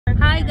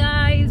Hi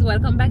guys,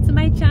 welcome back to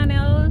my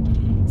channel.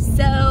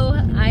 So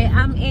I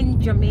am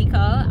in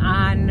Jamaica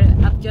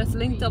and I've just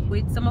linked up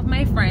with some of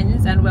my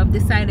friends and we've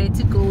decided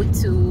to go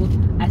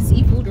to a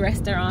seafood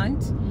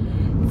restaurant.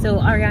 So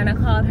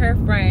Ariana called her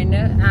friend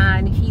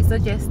and he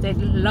suggested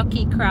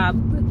Lucky Crab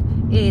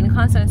in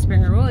Constant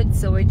Spring Road.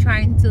 So we're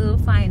trying to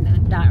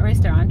find that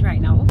restaurant right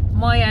now.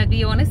 Moya, do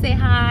you want to say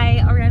hi?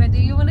 Ariana, do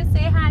you want to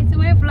say hi to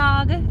my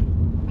vlog?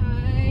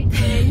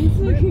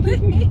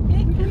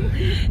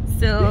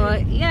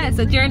 So yeah,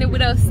 so journey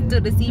with us to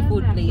the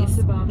seafood place.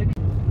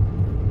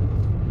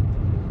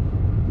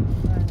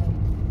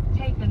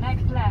 Take the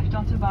next left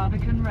onto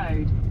Barbican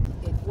Road.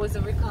 It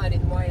wasn't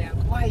recorded, Moya.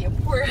 Why you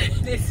poor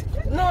this?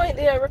 No,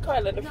 they are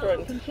recording at the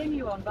front.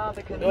 Continue on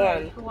Barbican Go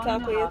on, Road for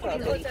talk with your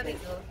 1.5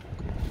 talk.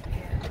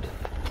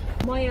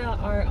 Moya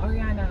or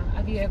Ariana,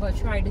 have you ever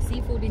tried the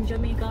seafood in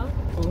Jamaica?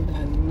 Hold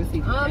on, let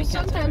me see.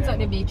 Sometimes at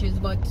the beaches,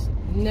 but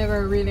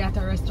never really at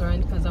a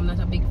restaurant because I'm not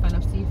a big fan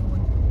of seafood.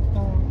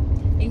 Oh.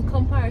 In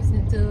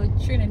comparison to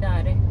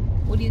Trinidad,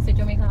 would you say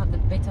Jamaica have the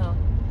better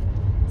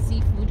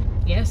seafood?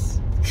 Yes.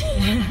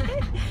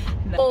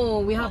 Oh,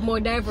 we have more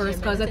diverse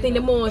because I think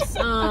the most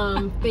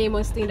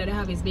famous thing that they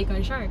have is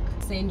bacon shark.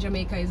 Saying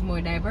Jamaica is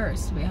more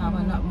diverse. We have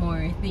a lot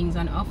more things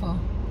on offer.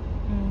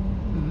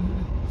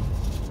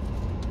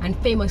 And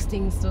famous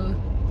things too.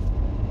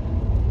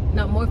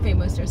 Not more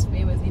famous, just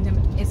famous in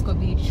Esco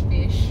Beach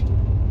fish.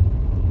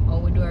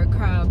 Or we do our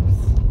crabs.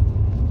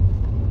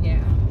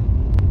 Yeah.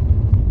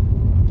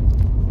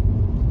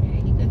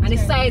 And the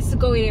sites to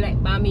go in like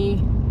Bami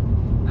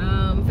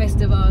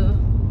Festival.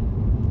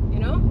 You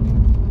know?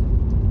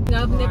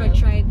 I've never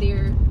tried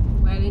there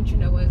while in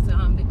Trinidad was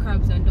the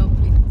crabs and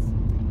dumplings.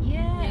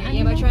 Yeah.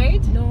 You ever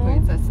tried? No.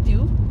 It's a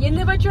stew? You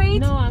never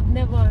tried? No, I've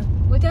never.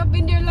 But I've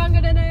been there longer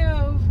than I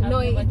have. No,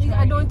 I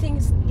tried don't think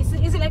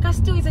is it like a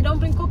stew? Is a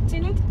dumpling cooked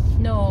in it?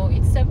 No,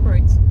 it's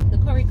separate. The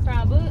curry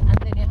crab and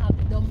then you have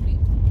the dumpling.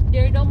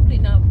 Their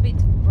dumpling are a bit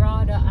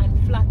broader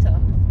and flatter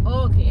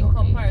in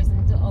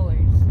comparison to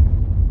ours.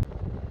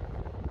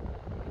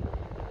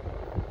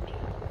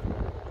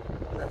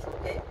 That's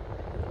okay.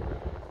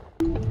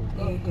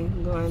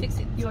 Go on. Fix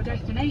it. Your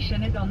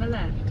destination is on the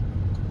left.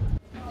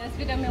 That's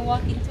good. I'm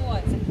walking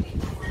towards it.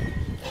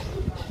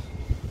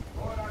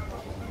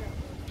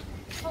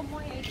 Come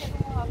on, you can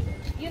walk.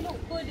 You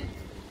look good.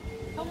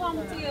 Come on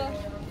to you.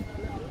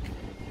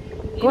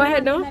 Go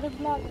ahead, no?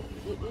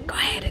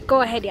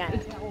 Go ahead,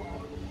 Jan.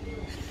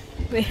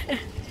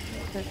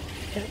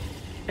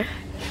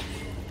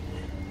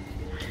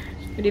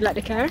 Would you like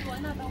the car? Do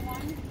another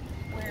one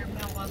where we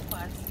walk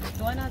past.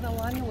 Do another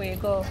one where you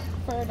go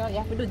further. You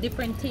have to do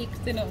different takes,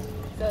 you know.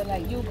 So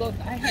like you go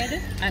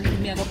ahead and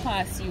me go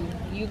past you.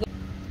 You go.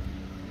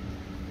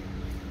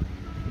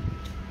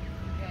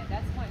 Yeah,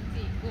 that's one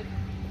take. Good.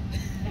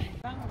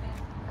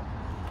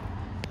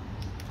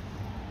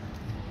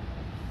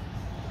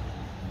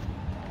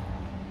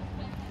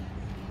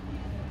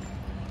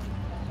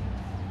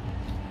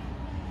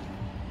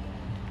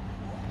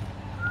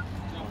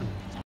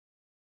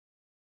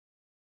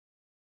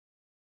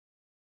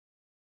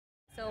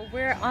 So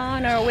we're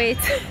on our way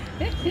to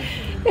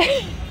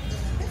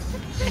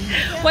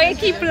why you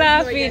keep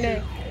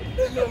laughing?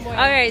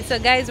 Alright, so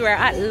guys, we're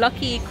at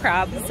Lucky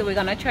Crab, so we're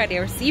gonna try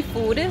their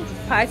seafood.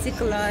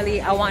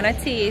 Particularly I wanna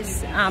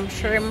taste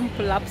shrimp,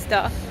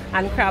 lobster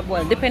and crab,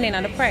 well depending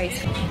on the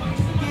price.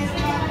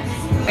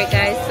 Alright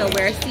guys, so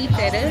we're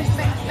seated.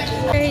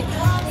 Alright,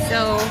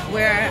 so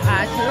we're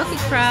at Lucky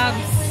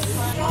Crabs.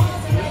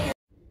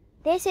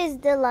 This is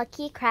the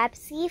Lucky Crab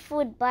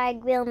Seafood Bar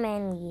Grill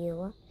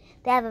menu.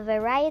 They have a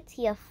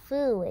variety of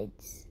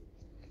foods.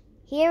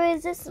 Here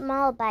is the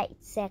small bite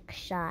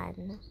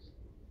section.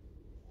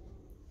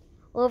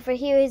 Over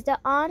here is the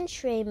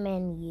entree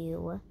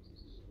menu.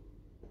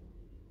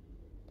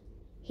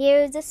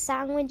 Here is the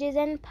sandwiches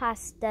and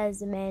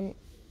pastas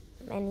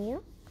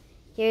menu.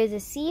 Here is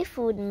the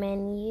seafood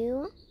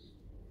menu.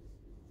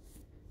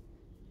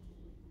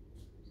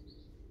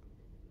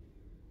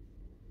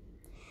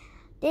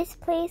 This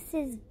place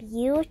is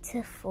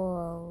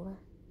beautiful.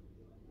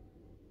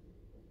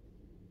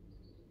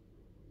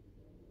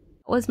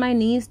 Was my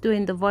niece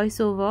doing the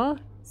voiceover,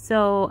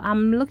 so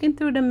I'm looking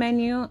through the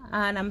menu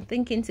and I'm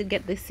thinking to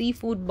get the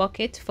seafood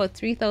bucket for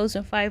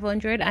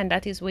 3,500 and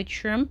that is with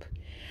shrimp.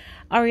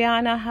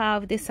 Ariana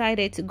have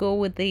decided to go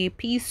with the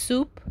pea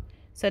soup,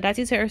 so that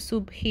is her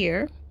soup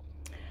here,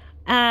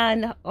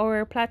 and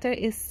our platter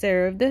is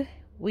served.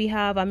 We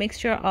have a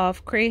mixture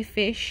of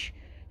crayfish,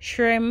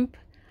 shrimp,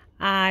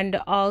 and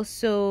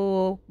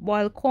also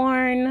boiled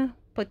corn,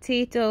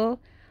 potato,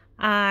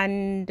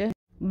 and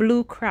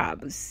blue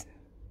crabs.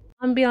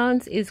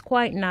 Ambiance is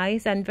quite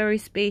nice and very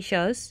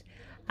spacious,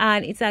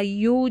 and it's a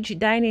huge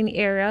dining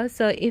area,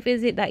 so if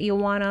is it that you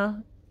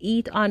wanna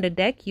eat on the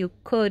deck, you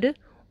could,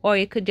 or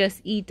you could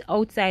just eat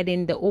outside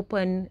in the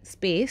open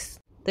space.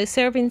 The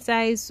serving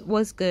size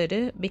was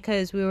good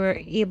because we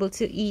were able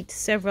to eat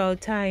several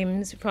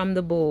times from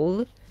the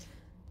bowl,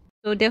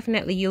 so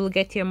definitely you'll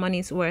get your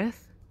money's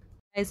worth.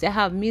 As they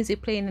have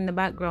music playing in the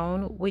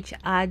background, which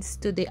adds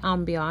to the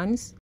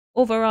ambiance.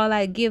 Overall,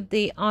 I give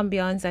the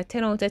ambience a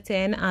 10 out of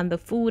 10, and the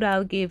food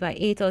I'll give a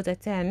 8 out of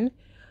 10.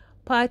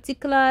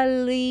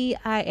 Particularly,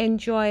 I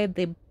enjoyed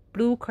the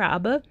blue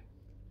crab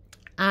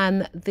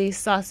and the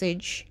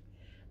sausage.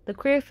 The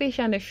crayfish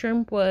and the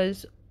shrimp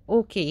was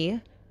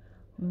okay,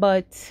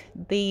 but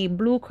the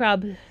blue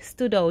crab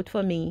stood out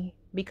for me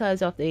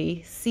because of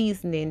the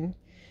seasoning.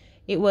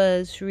 It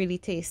was really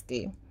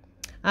tasty.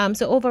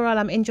 So overall,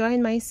 I'm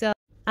enjoying myself.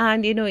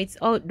 And you know, it's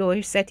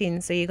outdoor setting,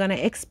 so you're gonna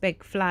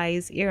expect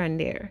flies here and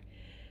there.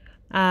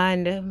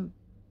 And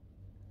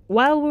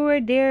while we were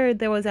there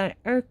was an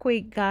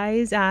earthquake,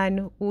 guys,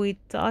 and we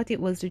thought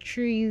it was the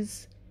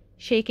trees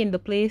shaking the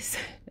place.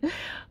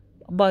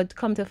 But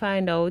come to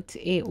find out,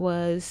 it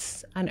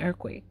was an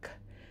earthquake.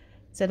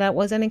 So that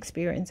was an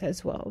experience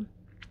as well.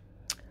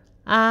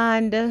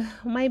 And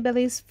my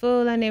belly's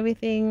full and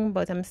everything,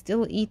 but I'm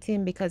still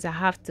eating because I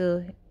have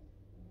to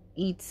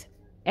eat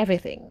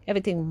everything.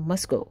 Everything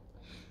must go.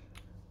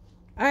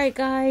 Alright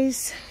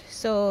guys,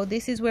 so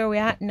this is where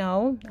we're at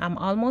now. I'm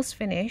almost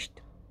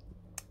finished.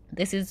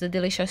 This is the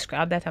delicious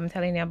crab that I'm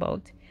telling you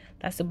about.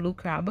 That's the blue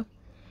crab.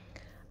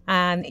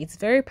 And it's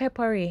very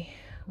peppery.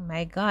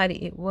 My God,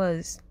 it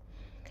was.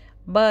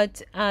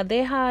 But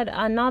they had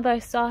another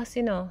sauce,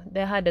 you know.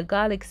 They had the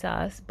garlic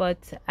sauce,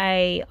 but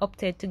I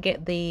opted to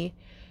get the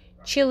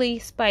chili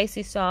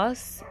spicy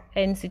sauce,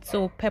 and it's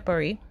so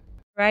peppery.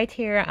 Right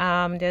here,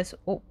 just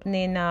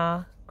opening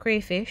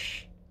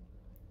crayfish,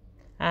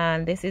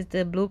 and this is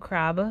the blue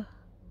crab,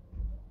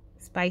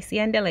 spicy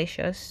and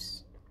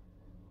delicious.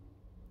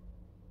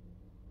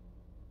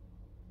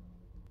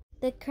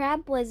 The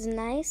crab was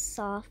nice,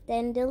 soft,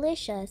 and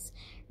delicious.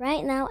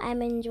 Right now,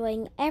 I'm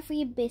enjoying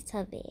every bit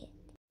of it.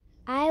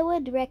 I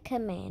would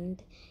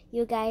recommend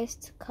you guys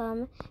to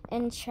come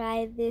and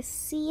try this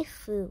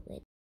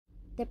seafood.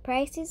 The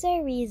prices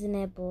are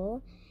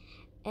reasonable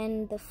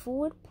and the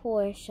food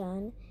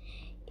portion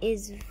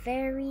is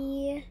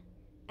very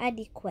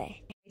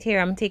adequate. Here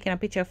I'm taking a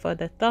picture for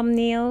the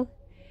thumbnail.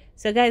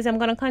 So guys, I'm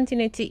gonna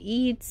continue to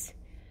eat.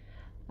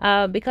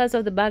 Because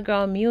of the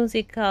background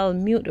music, I'll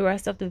mute the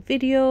rest of the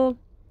video.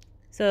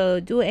 So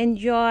do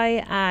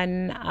enjoy,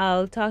 and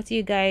I'll talk to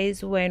you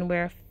guys when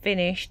we're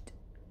finished.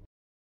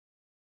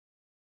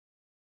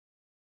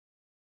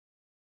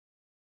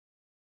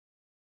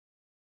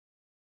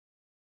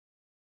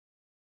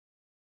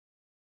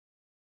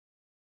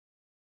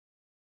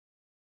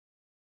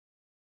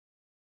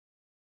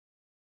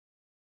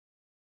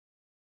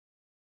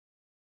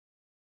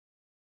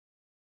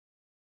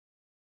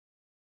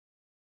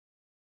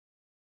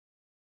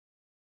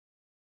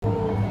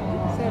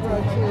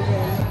 Several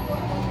children.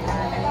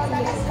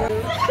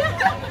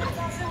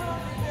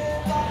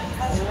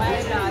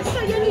 So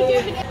you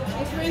need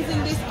to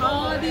experiencing this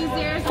all these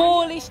years.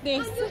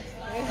 Foolishness.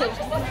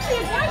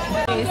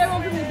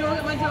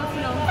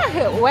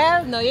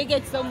 Well, no, you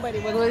get somebody,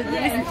 but we'll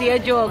listen to your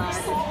jokes.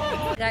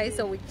 Guys,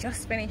 so we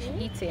just finished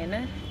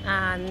eating,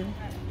 and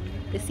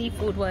the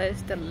seafood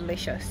was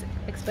delicious,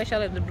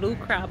 especially the blue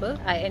crab.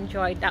 I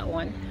enjoyed that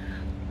one,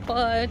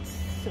 but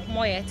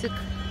Moya took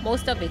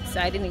most of it, so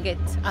I didn't get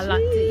a lot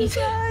to eat.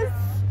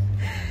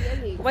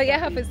 What you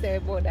have to say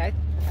about that?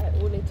 I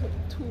only took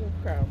 2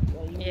 crabs.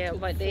 Yeah,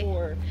 but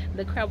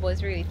the crab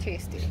was really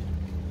tasty.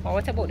 Well,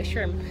 what about the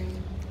shrimp?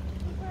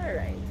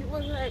 Alright, it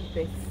wasn't like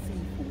best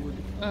seafood.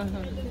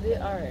 It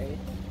did alright.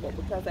 But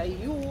because of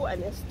you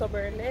and your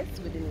stubbornness,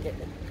 we didn't get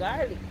the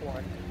garlic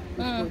one,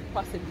 which would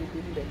possibly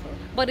be better.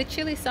 But the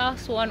chili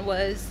sauce one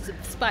was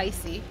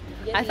spicy.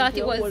 Yeah, I thought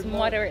it was more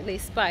moderately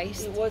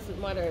spiced. It wasn't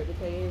moderate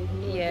because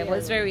Yeah, it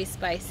was very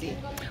spicy.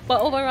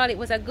 But overall, it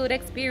was a good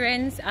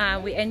experience.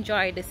 We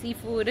enjoyed the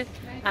seafood,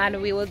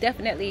 and we will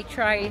definitely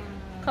try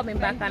coming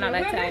back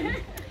another time.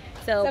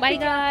 So bye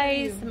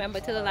guys. Remember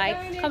to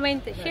like,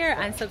 comment, share,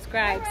 and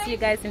subscribe. See you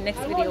guys in the next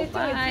video.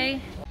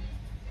 Bye.